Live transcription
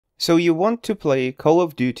So you want to play Call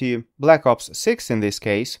of Duty Black Ops 6 in this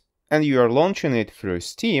case, and you are launching it through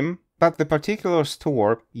Steam, but the particular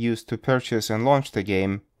store used to purchase and launch the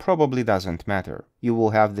game probably doesn't matter. You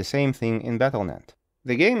will have the same thing in Battle.net.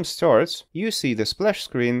 The game starts, you see the splash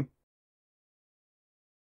screen,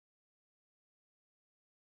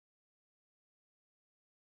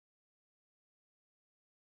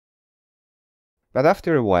 but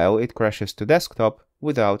after a while it crashes to desktop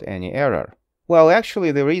without any error. Well,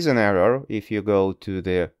 actually there is an error if you go to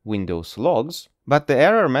the Windows logs, but the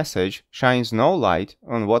error message shines no light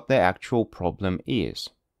on what the actual problem is.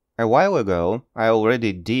 A while ago I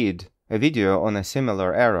already did a video on a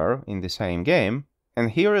similar error in the same game,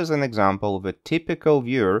 and here is an example of a typical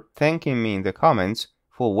viewer thanking me in the comments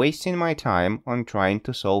for wasting my time on trying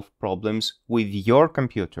to solve problems with your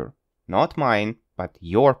computer. Not mine, but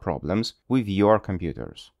your problems with your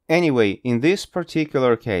computers. Anyway, in this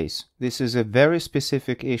particular case, this is a very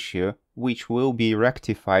specific issue which will be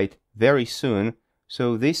rectified very soon,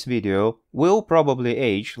 so this video will probably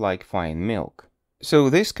age like fine milk. So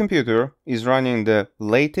this computer is running the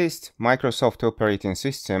latest Microsoft operating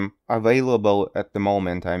system available at the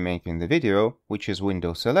moment I'm making the video, which is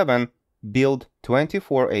Windows 11, build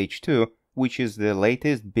 24H2, which is the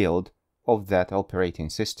latest build of that operating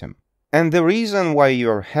system. And the reason why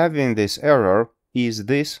you're having this error is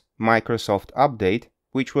this Microsoft update,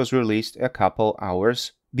 which was released a couple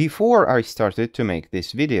hours before I started to make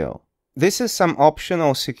this video. This is some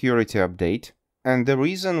optional security update, and the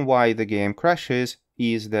reason why the game crashes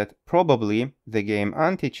is that probably the game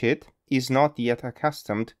anti-cheat is not yet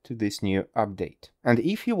accustomed to this new update. And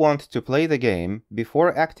if you want to play the game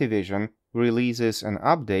before Activision releases an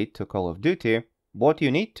update to Call of Duty, what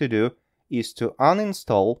you need to do is to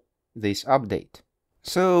uninstall this update.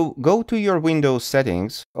 So go to your Windows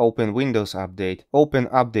settings, open Windows Update, open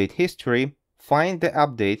Update History, find the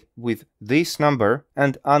update with this number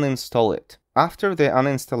and uninstall it. After the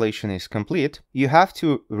uninstallation is complete, you have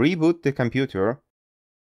to reboot the computer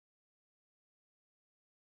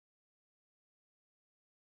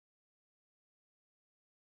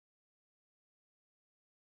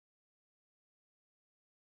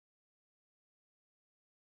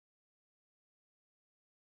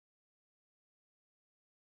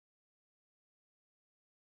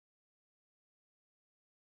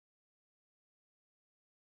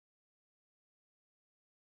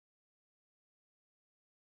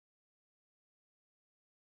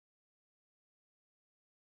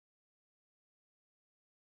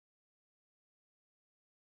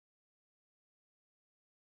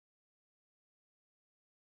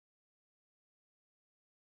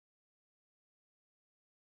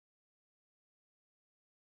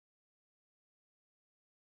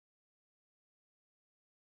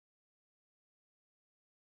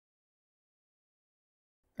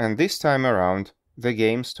and this time around the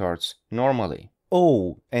game starts normally.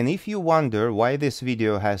 Oh, and if you wonder why this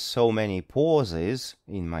video has so many pauses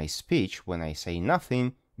in my speech when I say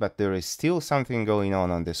nothing, but there is still something going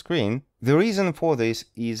on the screen, the reason for this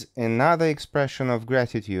is another expression of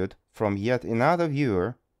gratitude from yet another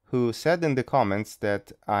viewer who said in the comments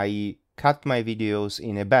that I cut my videos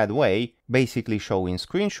in a bad way, basically showing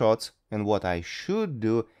screenshots, and what I should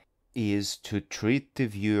do is to treat the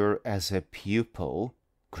viewer as a pupil,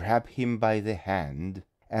 grab him by the hand,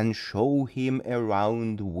 and show him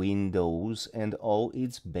around Windows and all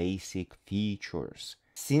its basic features.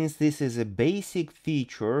 Since this is a basic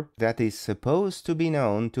feature that is supposed to be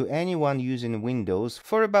known to anyone using Windows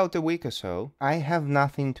for about a week or so, I have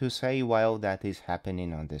nothing to say while that is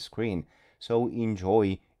happening on the screen, so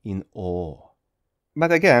enjoy in awe.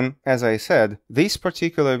 But again, as I said, this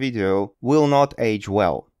particular video will not age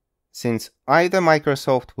well, since either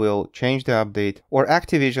Microsoft will change the update or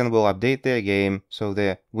Activision will update their game so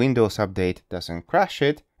the Windows update doesn't crash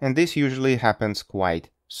it, and this usually happens quite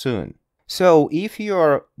soon. So if you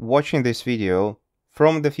are watching this video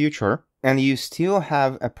from the future and you still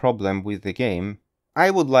have a problem with the game, I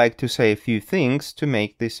would like to say a few things to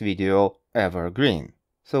make this video evergreen.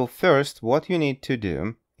 So first, what you need to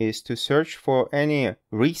do is to search for any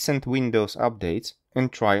recent Windows updates and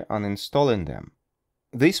try uninstalling them.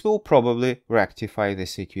 This will probably rectify the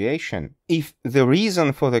situation. If the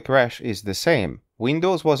reason for the crash is the same,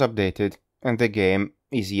 Windows was updated and the game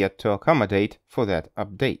is yet to accommodate for that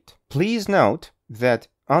update. Please note that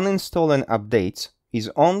uninstalling updates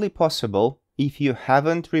is only possible if you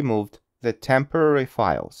haven't removed the temporary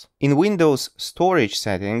files. In Windows storage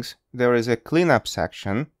settings, there is a cleanup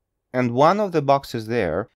section, and one of the boxes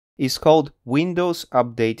there is called Windows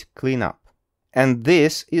Update Cleanup. And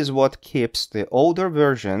this is what keeps the older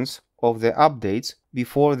versions of the updates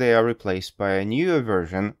before they are replaced by a newer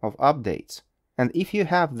version of updates. And if you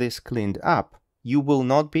have this cleaned up, you will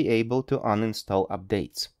not be able to uninstall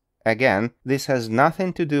updates. Again, this has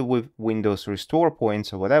nothing to do with Windows restore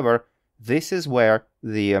points or whatever. This is where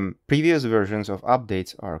the previous versions of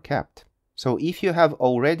updates are kept. So if you have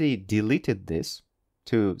already deleted this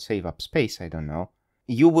to save up space, I don't know,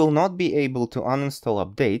 you will not be able to uninstall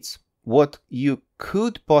updates. What you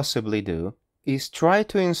could possibly do is try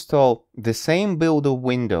to install the same build of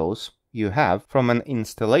Windows you have from an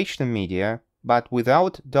installation media, but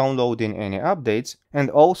without downloading any updates and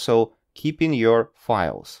also keeping your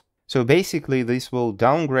files. So basically this will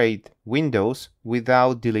downgrade Windows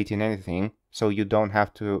without deleting anything, so you don't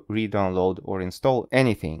have to re-download or install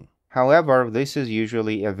anything. However, this is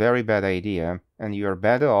usually a very bad idea, and you're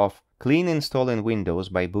better off clean installing Windows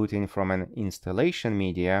by booting from an installation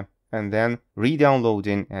media and then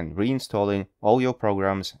re-downloading and reinstalling all your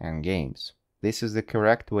programs and games. This is the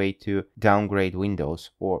correct way to downgrade Windows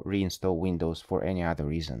or reinstall Windows for any other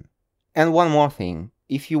reason. And one more thing,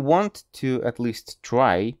 if you want to at least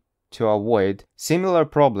try to avoid similar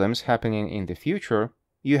problems happening in the future,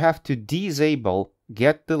 you have to disable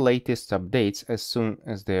Get the latest updates as soon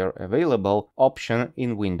as they are available option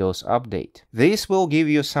in Windows Update. This will give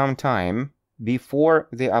you some time before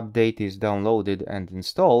the update is downloaded and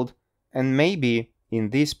installed, and maybe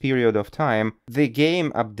in this period of time the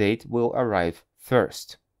game update will arrive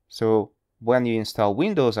first. So when you install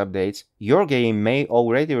Windows updates, your game may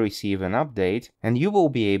already receive an update and you will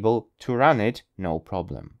be able to run it no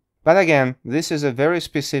problem. But again, this is a very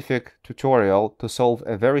specific tutorial to solve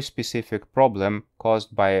a very specific problem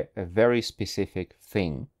caused by a very specific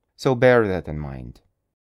thing. So bear that in mind.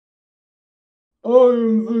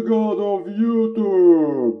 I'm the god of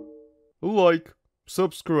YouTube! Like,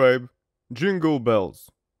 subscribe, jingle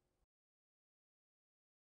bells.